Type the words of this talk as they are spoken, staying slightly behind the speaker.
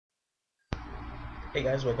Hey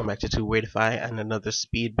guys, welcome back to Weightify and another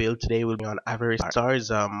speed build. Today we'll be on Averice Starr. Is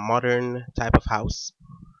a modern type of house.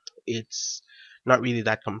 It's not really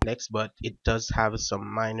that complex, but it does have some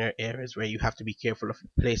minor areas where you have to be careful of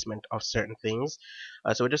the placement of certain things.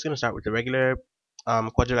 So we're just going to start with the regular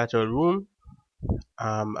quadrilateral room,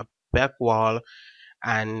 a back wall,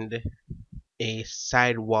 and a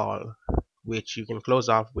side wall, which you can close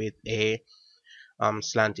off with a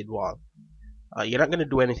slanted wall. You're not going to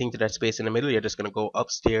do anything to that space in the middle. You're just going to go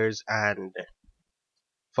upstairs and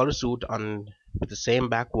follow suit on with the same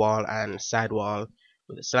back wall and side wall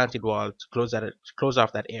with a slanted wall to close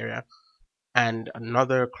off that area, and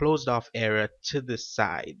another closed off area to the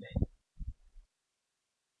side,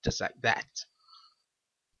 just like that.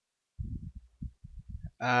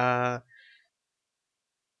 Uh,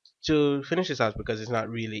 to finish this out, because it's not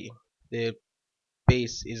really, the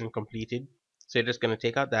base isn't completed, so you're just going to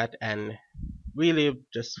take out that and really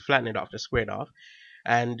just flatten it off, just square it off.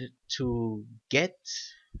 And to get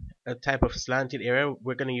a type of slanted area,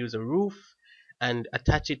 we're going to use a roof and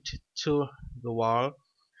attach it to the wall.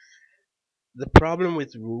 The problem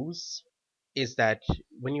with roofs is that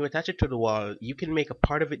when you attach it to the wall, you can make a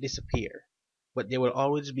part of it disappear, but there will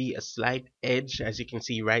always be a slight edge. As you can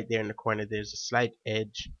see right there in the corner, there's a slight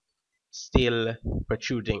edge still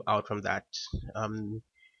protruding out from that. Um,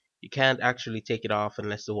 you can't actually take it off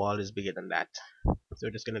unless the wall is bigger than that. So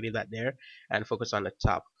we're just gonna leave that there and focus on the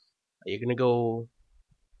top. You're gonna go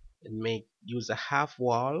and use a half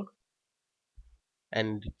wall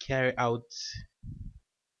and carry out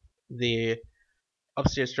the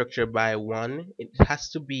upstairs structure by one. It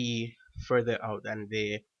has to be further out than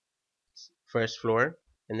the first floor,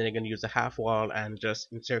 and then you're going to use a half wall and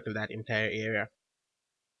just encircle that entire area.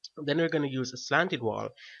 Then we're going to use a slanted wall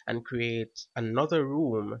and create another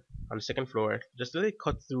room on the second floor. Just let it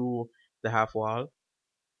cut through the half wall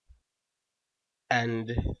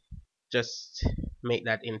and just make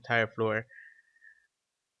that entire floor.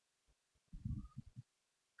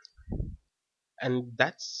 And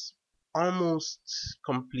that's almost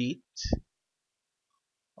complete.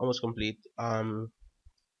 Almost complete.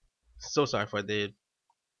 So sorry for the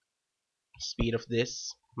speed of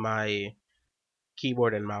this. My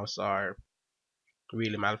keyboard and mouse are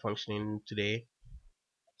really malfunctioning today.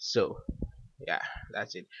 So yeah,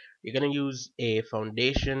 that's it. You're gonna use a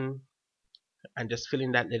foundation and just fill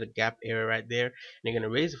in that little gap area right there, and you're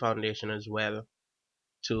gonna raise the foundation as well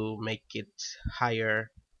to make it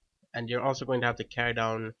higher, and you're also going to have to carry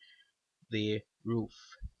down the roof.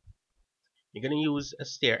 You're gonna use a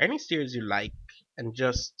stair, any stairs you like, and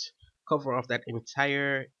just cover off that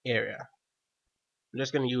entire area. I'm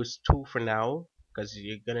just gonna use two for now because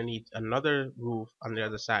you're gonna need another roof on the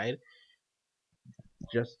other side,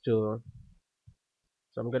 just to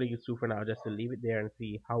so I'm gonna use two for now just to leave it there and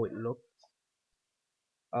see how it looks.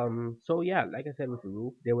 So yeah, like I said, with the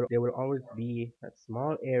roof, there will always be a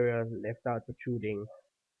small area left out protruding,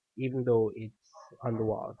 even though it's on the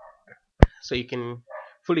wall. So you can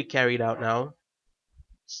fully carry it out now.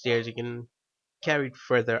 Stairs, you can carry it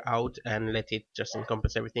further out and let it just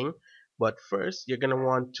encompass everything. But first, you're gonna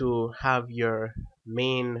want to have your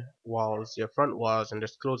main walls, your front walls, and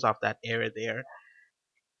just close off that area there.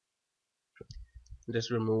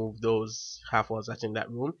 Just remove those half walls that's in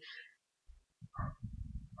that room,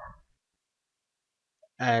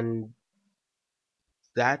 and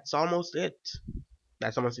that's almost it.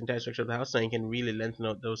 That's almost the entire structure of the house. Now you can really lengthen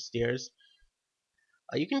out those stairs.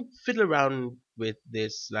 You can fiddle around with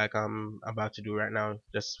this like I'm about to do right now.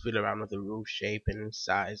 Just fiddle around with the roof shape and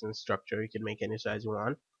size and structure. You can make any size you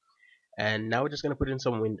want. And now we're just gonna put in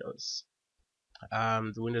some windows.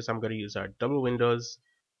 The windows I'm gonna use are double windows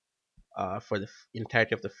for the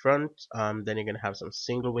entirety of the front. Then you're gonna have some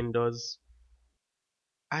single windows.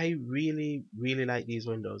 I really like these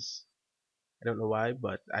windows. I don't know why,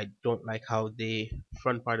 but I don't like how the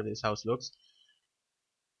front part of this house looks.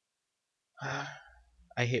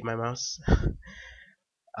 I hate my mouse.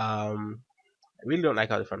 I really don't like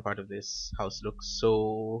how the front part of this house looks,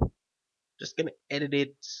 so just gonna edit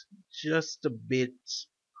it just a bit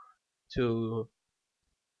to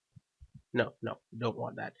no, don't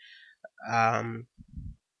want that. Um,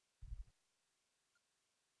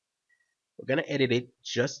 we're gonna edit it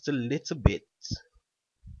just a little bit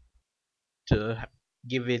to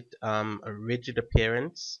give it a rigid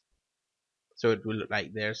appearance, so it will look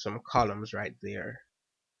like there's some columns right there.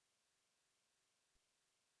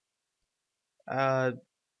 Uh,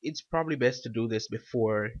 it's probably best to do this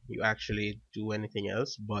before you actually do anything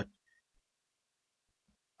else, but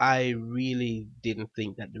I really didn't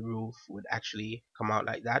think that the roof would actually come out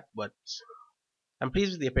like that, but I'm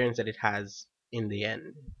pleased with the appearance that it has in the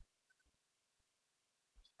end.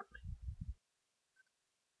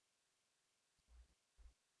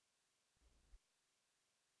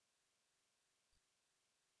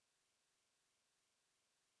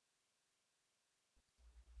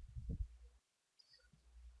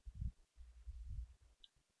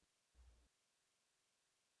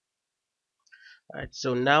 Alright,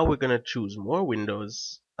 so now we're gonna choose more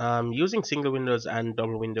windows. Using single windows and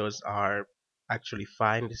double windows are actually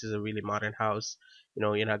fine. This is a really modern house. You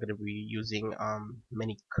know, you're not gonna be using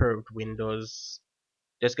many curved windows.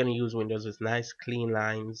 Just gonna use windows with nice clean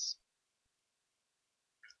lines,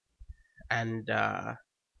 and gonna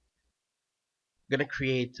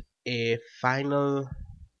create a final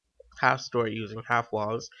half story using half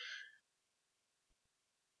walls,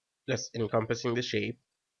 just encompassing the shape.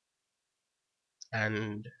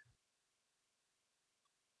 And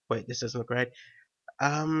wait, this doesn't look right.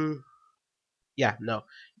 Um, yeah, no,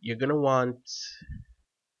 you're gonna want.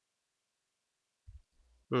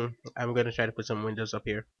 I'm gonna try to put some windows up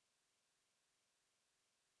here.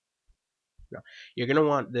 No, you're gonna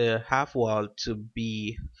want the half wall to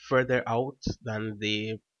be further out than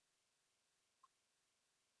the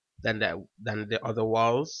other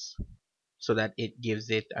walls, so that it gives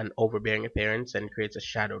it an overbearing appearance and creates a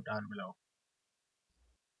shadow down below.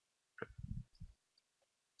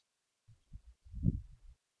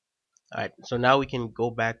 Alright, so now we can go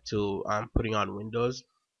back to putting on windows.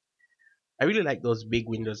 I really like those big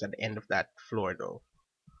windows at the end of that floor though.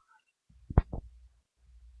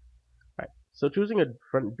 Right. So choosing a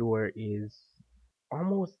front door is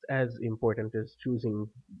almost as important as choosing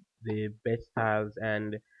the best tiles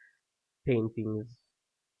and paintings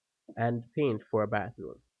and paint for a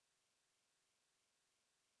bathroom.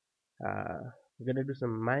 We're gonna do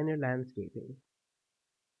some minor landscaping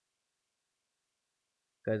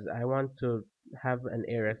because I want to have an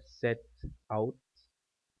area set out,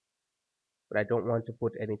 but I don't want to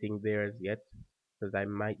put anything there as yet because I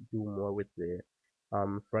might do more with the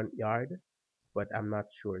front yard, but I'm not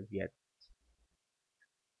sure yet.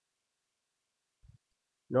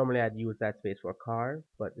 Normally I'd use that space for a car,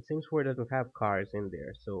 but the Sims 4 doesn't have cars in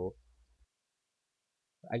there, so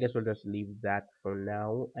I guess we'll just leave that for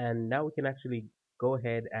now. And now we can actually go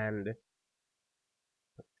ahead and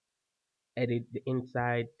edit the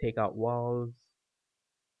inside, take out walls,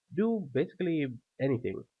 do basically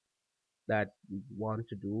anything that we want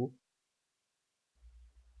to do.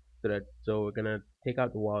 So we're gonna take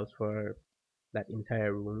out the walls for that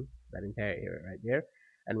entire room, that entire area right there,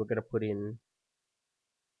 and we're gonna put in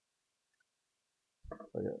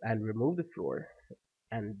and remove the floor,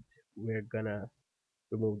 and we're gonna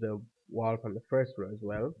remove the wall from the first floor as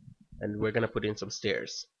well, and we're gonna put in some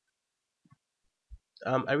stairs.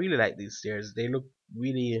 I really like these stairs. They look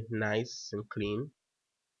really nice and clean.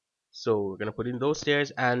 So we're gonna put in those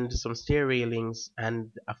stairs and some stair railings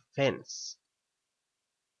and a fence.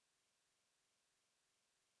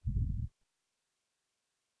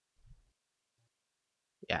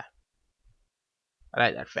 Yeah, I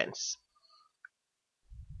like that fence.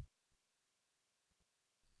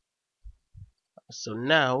 So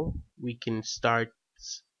now we can start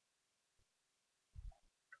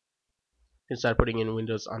putting in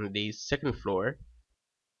windows on the second floor.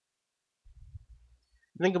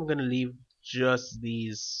 I think I'm gonna leave just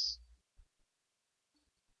these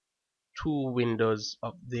two windows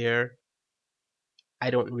up there. I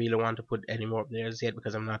don't really want to put any more up there as yet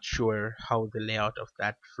because I'm not sure how the layout of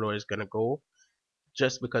that floor is gonna go,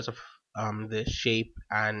 just because of the shape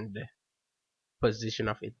and position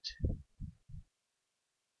of it.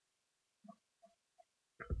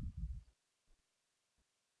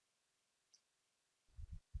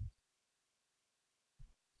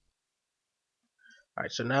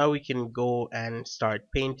 Alright, so now we can go and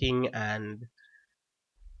start painting, and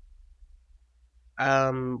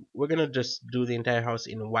we're gonna just do the entire house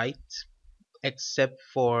in white except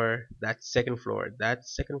for that second floor. That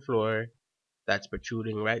second floor that's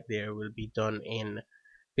protruding right there will be done in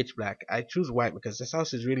pitch black. I choose white because this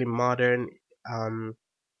house is really modern. Um,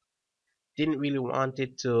 didn't really want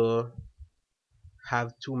it to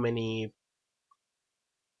have too many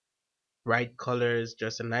bright colors,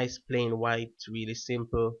 just a nice plain white, really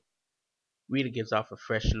simple. Really gives off a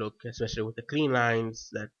fresh look, especially with the clean lines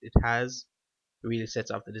that it has. It really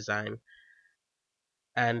sets off the design.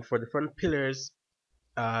 And for the front pillars,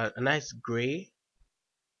 a nice gray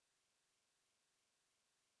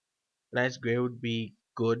would be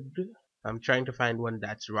good. I'm trying to find one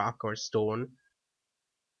that's rock or stone,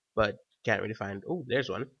 but can't really find. Oh,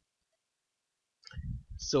 there's one.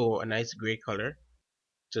 So a nice gray color,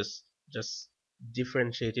 just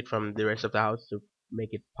differentiate it from the rest of the house to make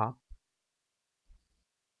it pop,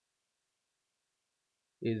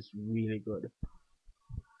 is really good.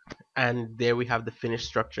 And there we have the finished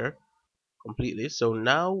structure completely. So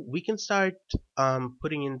now we can start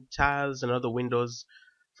putting in tiles and other windows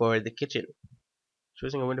for the kitchen.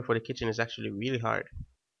 Choosing a window for the kitchen is actually really hard,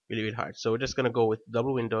 really hard. So we're just gonna go with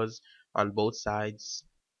double windows on both sides.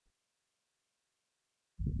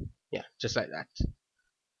 Yeah, just like that.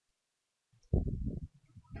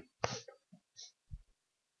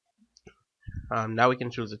 Now we can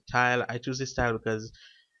choose a tile. I choose this tile because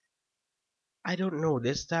I don't know,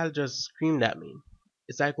 this tile just screamed at me.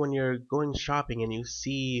 It's like when you're going shopping and you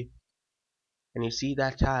see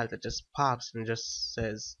that tile that just pops and just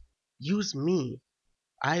says, "Use me.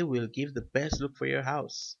 I will give the best look for your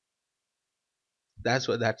house." That's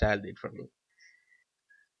what that tile did for me.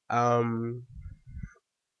 Um,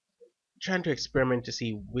 Trying to experiment to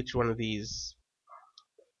see which one of these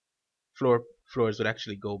floors would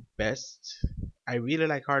actually go best. I really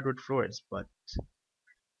like hardwood floors, but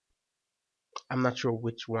I'm not sure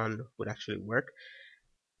which one would actually work.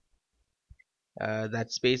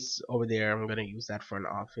 That space over there, I'm gonna use that for an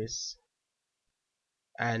office.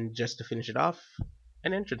 And just to finish it off,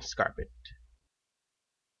 an entrance carpet.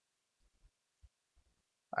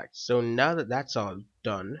 Alright, so now that that's all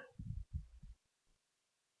done,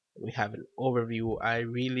 we have an overview. I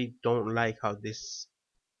really don't like how this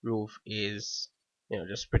roof is,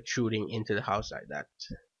 just protruding into the house like that.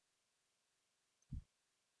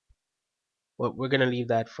 Well, we're gonna leave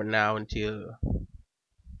that for now until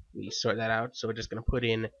we sort that out. So we're just gonna put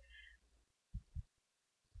in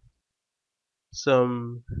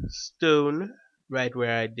some stone right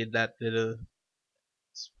where I did that little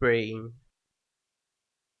spraying.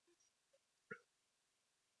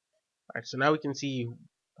 Alright, so now we can see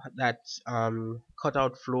that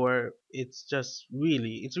cutout floor. It's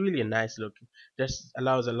really a nice look. Just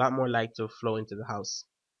allows a lot more light to flow into the house.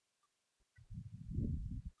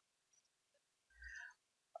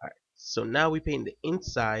 Alright, so now we paint the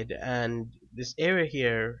inside, and this area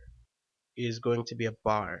here is going to be a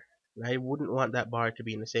bar. And I wouldn't want that bar to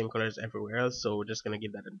be in the same color as everywhere else, so we're just gonna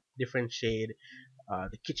give that a different shade.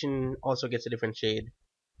 The kitchen also gets a different shade,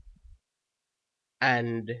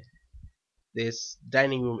 and this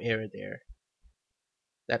dining room area there,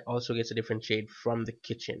 that also gets a different shade from the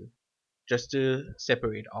kitchen, just to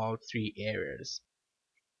separate all three areas.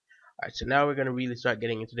 Alright, so now we're gonna really start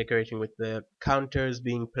getting into decorating with the counters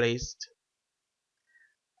being placed.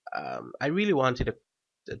 I really wanted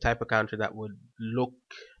a type of counter that would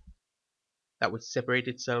separate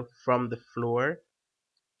itself from the floor.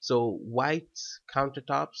 So white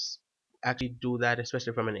countertops actually do that,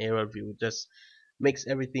 especially from an aerial view. It just makes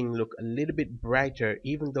everything look a little bit brighter,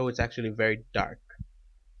 even though it's actually very dark.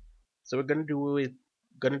 So we're gonna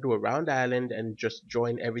do a round island and just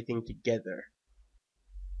join everything together.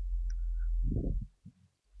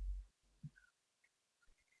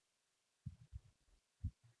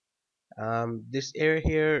 This area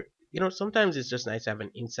here, sometimes it's just nice to have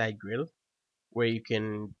an inside grill where you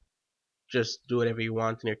can just do whatever you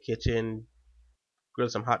want in your kitchen, grill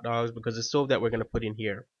some hot dogs, because the stove that we're gonna put in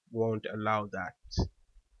here won't allow that.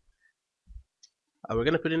 We're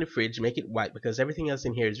gonna put in the fridge, make it white because everything else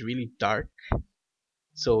in here is really dark.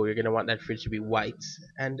 So you're gonna want that fridge to be white.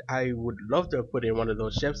 And I would love to put in one of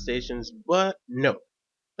those chef stations, but no,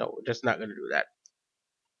 we're just not gonna do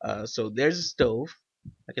that. So there's a stove,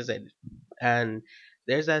 like I said, and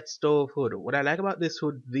there's that stove hood. What I like about this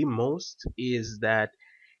hood the most is that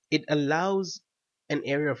it allows an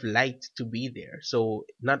area of light to be there. So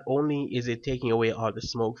not only is it taking away all the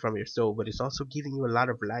smoke from your stove, but it's also giving you a lot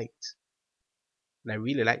of light. And I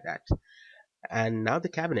really like that. And now the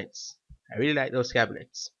cabinets. I really like those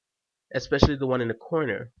cabinets, especially the one in the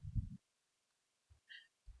corner.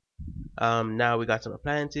 Now we got some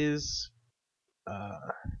appliances. Uh,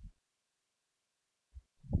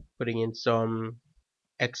 Putting in some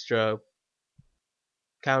extra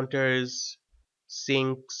counters,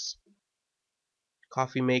 sinks,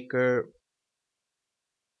 coffee maker,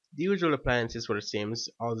 the usual appliances for the Sims,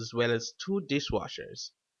 as well as two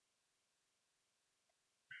dishwashers.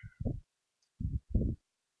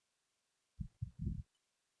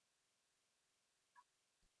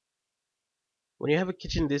 When you have a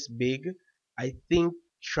kitchen this big, I think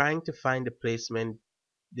trying to find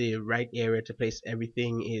the right area to place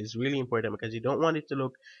everything is really important because you don't want it to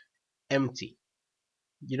look empty.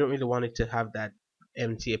 You don't really want it to have that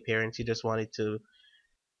empty appearance. You just want it to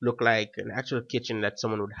look like an actual kitchen that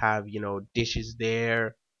someone would have, dishes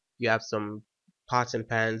there. You have some pots and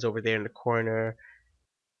pans over there in the corner.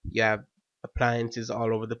 You have appliances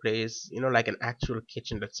all over the place, like an actual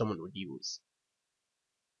kitchen that someone would use.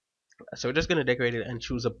 So we're just gonna decorate it and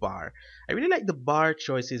choose a bar. I really like the bar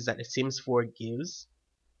choices that the Sims 4 gives,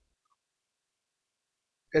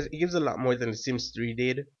 because it gives a lot more than the Sims 3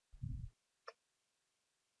 did,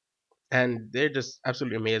 and they're just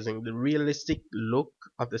absolutely amazing. The realistic look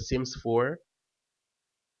of the Sims 4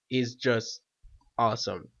 is just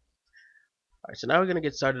awesome. Alright, so now we're gonna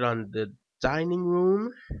get started on the dining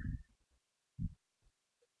room,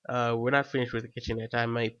 we're not finished with the kitchen yet. I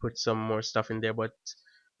might put some more stuff in there, but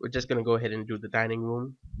we're just gonna go ahead and do the dining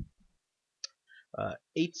room.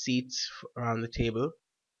 8 seats around the table,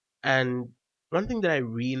 and one thing that I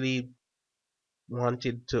really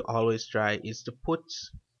wanted to always try is to put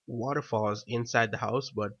waterfalls inside the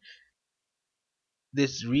house, but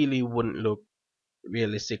this really wouldn't look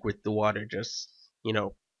realistic with the water just,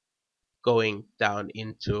 going down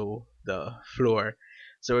into the floor.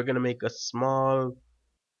 So we're gonna make a small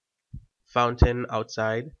fountain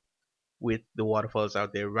outside with the waterfalls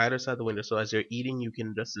out there right outside the window. So as you're eating, you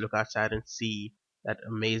can just look outside and see that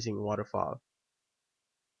amazing waterfall.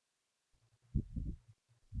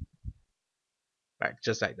 Right,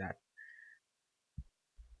 just like that.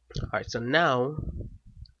 Alright, so now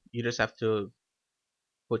you just have to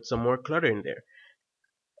put some more clutter in there.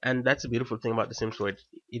 And that's the beautiful thing about the Sims 4.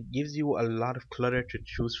 It gives you a lot of clutter to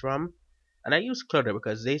choose from. And I use clutter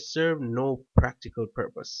because they serve no practical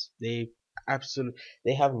purpose. They have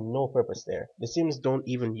no purpose there. The Sims don't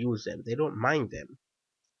even use them. They don't mind them.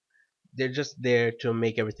 They're just there to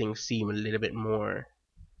make everything seem a little bit more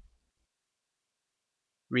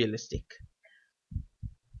realistic.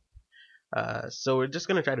 So we're just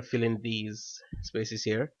gonna try to fill in these spaces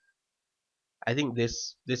here. I think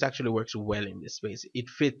this actually works well in this space. It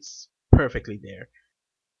fits perfectly there.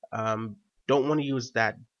 Don't want to use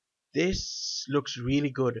that. This looks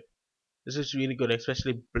really good. This is really good,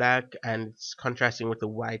 especially black, and it's contrasting with the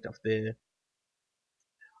white of the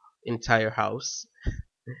entire house.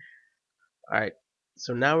 Alright,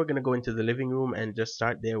 so now we're gonna go into the living room and just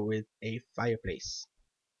start there with a fireplace.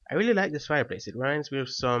 I really like this fireplace. It reminds me of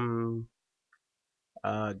some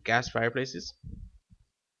gas fireplaces,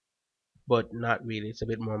 but not really. It's a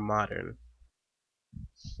bit more modern.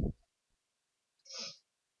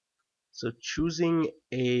 So choosing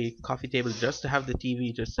a coffee table just to have the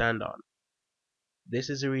TV to stand on. This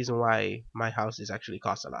is the reason why my house is actually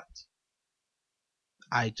cost a lot.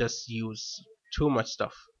 I just use too much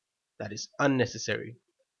stuff that is unnecessary.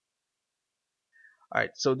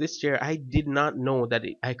 Alright, so this chair, I did not know that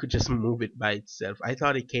I could just move it by itself. I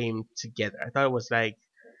thought it came together. I thought it was like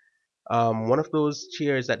one of those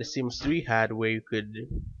chairs that the Sims 3 had where you could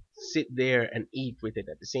sit there and eat with it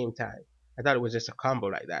at the same time. I thought it was just a combo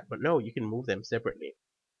like that, but no, you can move them separately.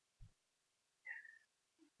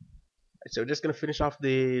 So we're just gonna finish off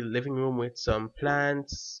the living room with some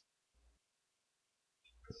plants.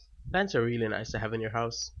 Plants are really nice to have in your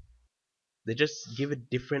house. They just give a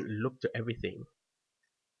different look to everything.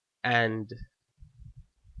 And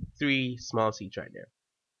 3 small seats right there.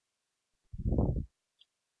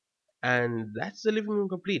 And that's the living room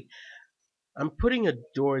complete. I'm putting a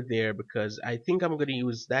door there because I think I'm gonna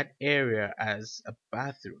use that area as a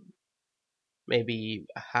bathroom. Maybe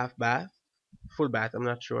a half bath, full bath, I'm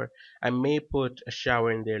not sure. I may put a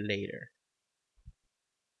shower in there later.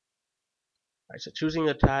 Alright, so choosing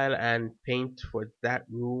a tile and paint for that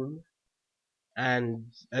room,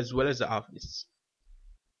 and as well as the office.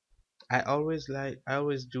 I always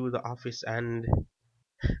do the office and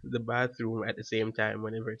the bathroom at the same time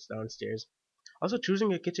whenever it's downstairs. Also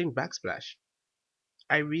choosing a kitchen backsplash.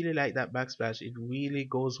 I really like that backsplash. It really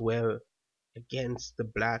goes well against the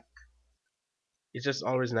black. It's just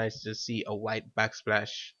always nice to see a white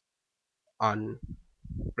backsplash on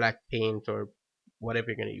black paint or whatever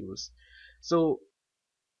you're gonna use. So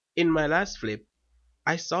in my last flip,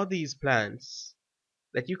 I saw these plants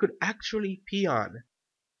that you could actually pee on,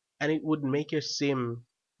 and it would make your sim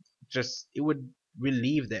it would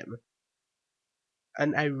relieve them.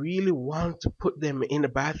 And I really want to put them in a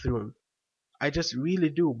bathroom. I just really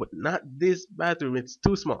do, but not this bathroom. It's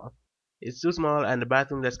too small. It's too small, and the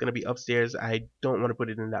bathroom that's gonna be upstairs, I don't want to put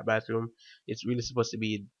it in that bathroom. It's really supposed to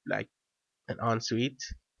be like an ensuite,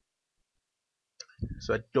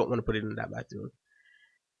 so I don't want to put it in that bathroom.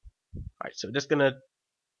 Alright, so just gonna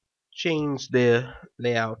change the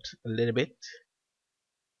layout a little bit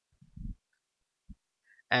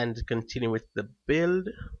and continue with the build.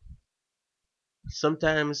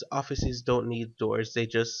 Sometimes offices don't need doors, they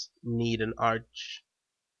just need an arch.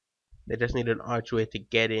 They just need an archway to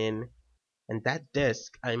get in. And that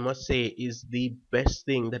desk, I must say, is the best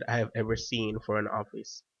thing that I have ever seen for an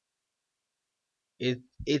office.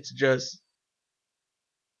 It's just,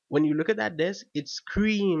 when you look at that desk, it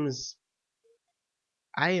screams,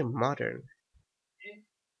 I am modern.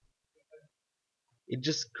 It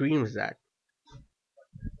just screams that.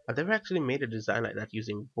 I've never actually made a design like that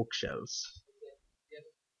using bookshelves.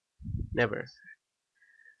 Never.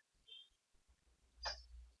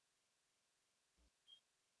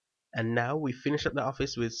 And now we finish up the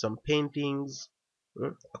office with some paintings.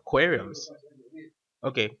 Aquariums.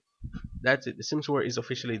 Okay, that's it. The Sims 4 is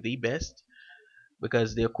officially the best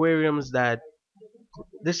because the aquariums that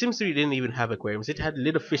the Sims 3 didn't even have aquariums. It had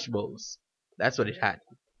little fish bowls. That's what it had.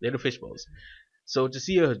 Little fish bowls. So to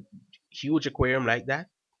see a huge aquarium like that,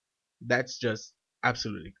 that's just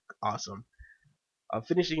absolutely awesome.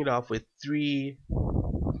 Finishing it off with three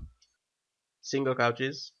single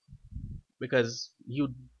couches because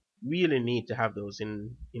you really need to have those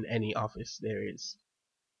in any office there is.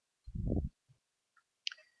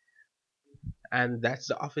 And that's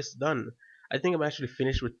the office done. I think I'm actually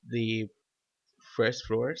finished with the first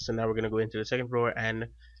floor, so now we're gonna go into the second floor and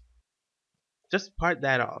just part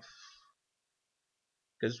that off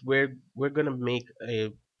because we're gonna make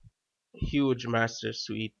a huge master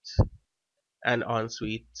suite and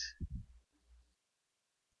ensuite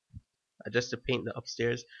just to paint the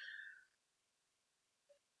upstairs.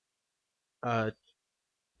 Uh,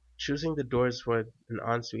 choosing the doors for an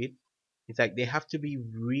ensuite, it's like they have to be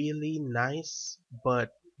really nice,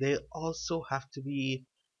 but they also have to be,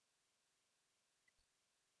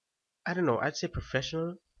 I don't know, I'd say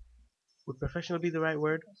professional. Would professional be the right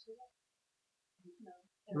word?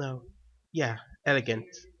 No. Yeah, elegant.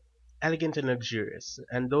 Elegant and luxurious.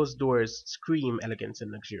 And those doors scream elegance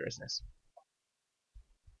and luxuriousness.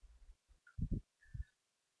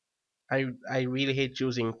 I really hate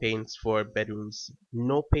choosing paints for bedrooms.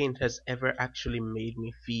 No paint has ever actually made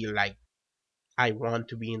me feel like I want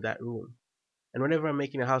to be in that room. And whenever I'm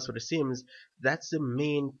making a house for The Sims, that's the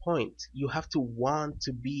main point. You have to want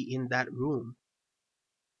to be in that room.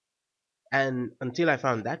 And until I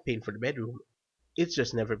found that paint for the bedroom, it's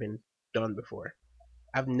just never been done before.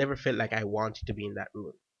 I've never felt like I wanted to be in that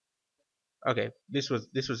room. Okay, this was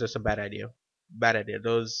just a bad idea. Bad idea.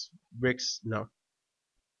 Those bricks, no.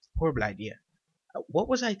 Horrible idea. What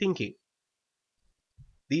was I thinking?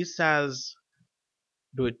 These styles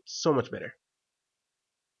do it so much better.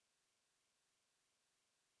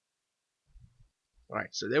 Alright,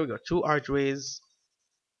 so there we go. Two archways.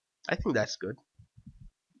 I think that's good.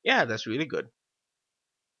 Yeah, that's really good.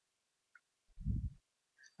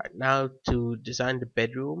 Alright, now to design the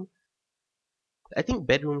bedroom. I think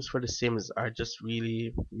bedrooms for the Sims are just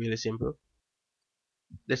really, really simple.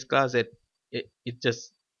 This closet, it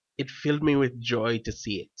just, it filled me with joy to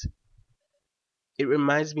see it. It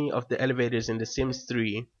reminds me of the elevators in The Sims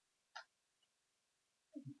 3,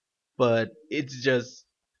 but it's just,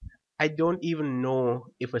 I don't even know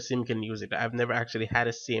if a Sim can use it. I've never actually had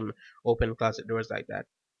a Sim open closet doors like that.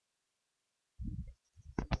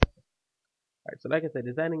 Alright, so like I said,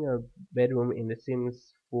 designing a bedroom in The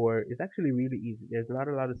Sims 4 is actually really easy. There's not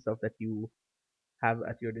a lot of stuff that you have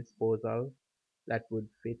at your disposal that would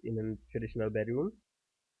fit in a traditional bedroom,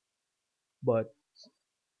 but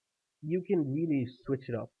you can really switch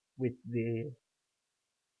it up with the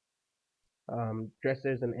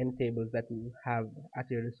dressers and end tables that you have at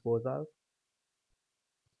your disposal.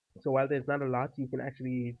 So while there's not a lot, you can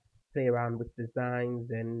actually play around with designs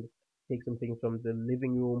and take some things from the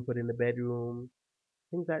living room, put in the bedroom,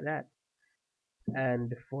 things like that.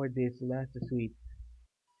 And for this master suite,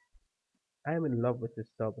 I am in love with this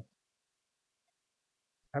tub.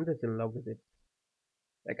 I'm just in love with it.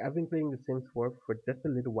 Like I've been playing The Sims 4 for just a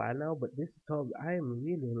little while now, but this tub, I am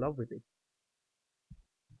really in love with it.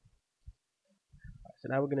 So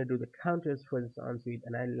now we're gonna do the counters for this ensuite,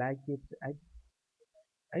 and I like it.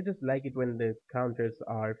 I just like it when the counters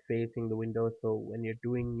are facing the window. So when you're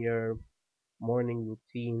doing your morning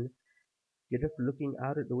routine, you're just looking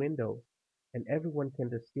out at the window, and everyone can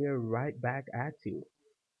just stare right back at you.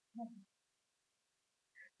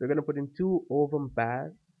 So we're gonna put in two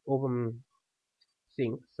ovum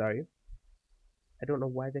sinks. Sorry, I don't know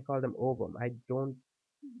why they call them ovum. I don't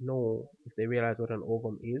know if they realize what an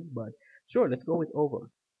ovum is, but sure, let's go with ovum.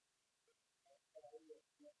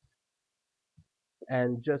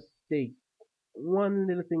 And just take one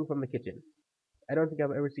little thing from the kitchen. I don't think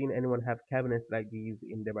I've ever seen anyone have cabinets like these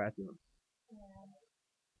in their bathroom.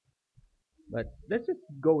 But let's just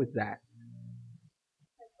go with that.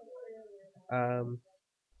 Um,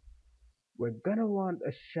 we're gonna want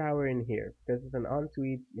a shower in here because it's an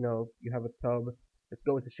ensuite. You know, you have a tub. Let's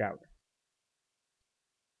go with the shower.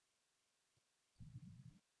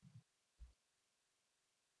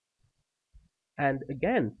 And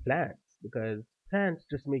again, plants because plants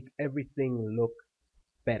just make everything look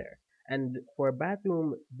better. And for a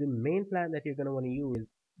bathroom, the main plant that you're gonna want to use is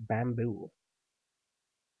bamboo.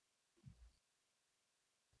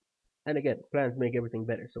 And again, plants make everything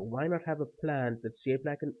better. So why not have a plant that's shaped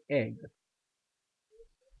like an egg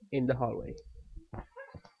in the hallway?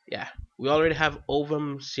 Yeah, we already have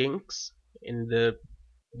ovum sinks in the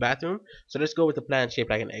bathroom. So let's go with the plan shaped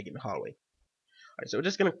like an egg in the hallway. Alright, so we're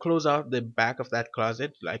just gonna close out the back of that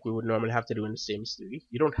closet like we would normally have to do in the Sims 3.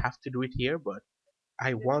 You don't have to do it here, but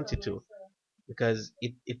I wanted to because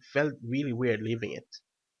it felt really weird leaving it.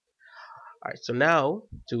 Alright, so now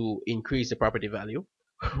to increase the property value,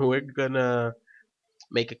 we're gonna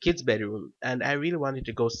make a kid's bedroom. And I really wanted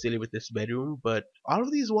to go silly with this bedroom, but all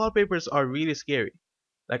of these wallpapers are really scary.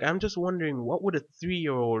 Like, I'm just wondering what would a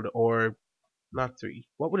 3-year old, or not three,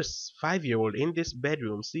 what would a 5-year old in this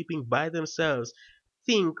bedroom sleeping by themselves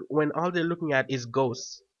think when all they're looking at is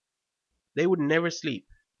ghosts? They would never sleep.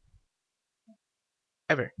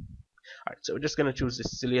 Ever. Alright, so we're just gonna choose the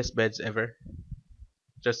silliest beds ever.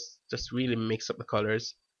 Just really mix up the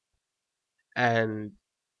colors. And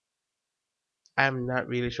I'm not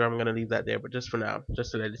really sure I'm gonna leave that there, but just for now,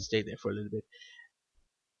 just to let it stay there for a little bit.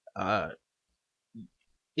 Uh,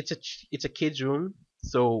 it's a kid's room,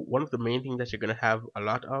 so one of the main things that you're gonna have a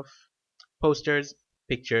lot of posters,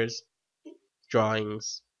 pictures,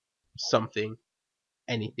 drawings, something,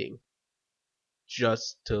 anything,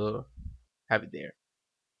 just to have it there.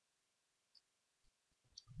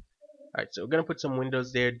 Alright, so we're gonna put some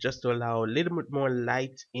windows there just to allow a little bit more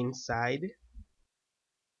light inside.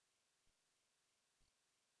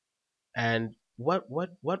 And what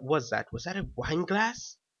was that? Was that a wine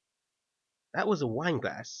glass? That was a wine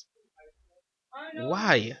glass.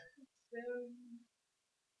 Why?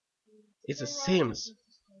 It's a Sims,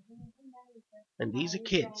 and these are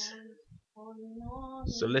kids.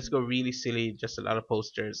 So let's go really silly, just a lot of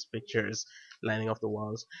posters, pictures lining off the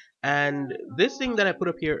walls. And this thing that I put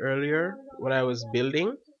up here earlier when I was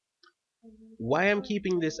building, why I'm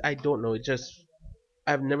keeping this, I don't know. It just,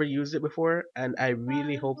 I've never used it before, and I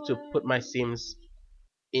really hope to put my Sims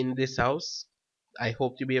in this house. I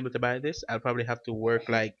hope to be able to buy this. I'll probably have to work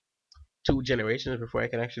like 2 generations before I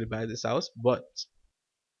can actually buy this house, but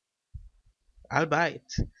I'll buy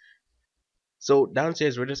it. So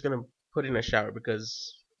downstairs, we're just gonna put in a shower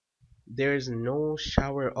because there is no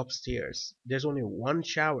shower upstairs. There's only one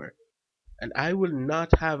shower, and I will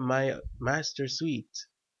not have my master suite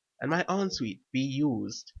and my ensuite be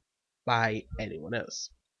used by anyone else.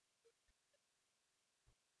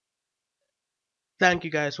 Thank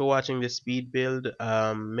you guys for watching this speed build.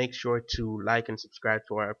 Make sure to like and subscribe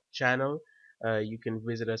to our channel. You can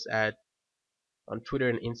visit us at on Twitter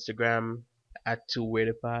and Instagram at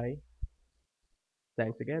 2weirdify.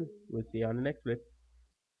 Thanks again. We'll see you on the next clip.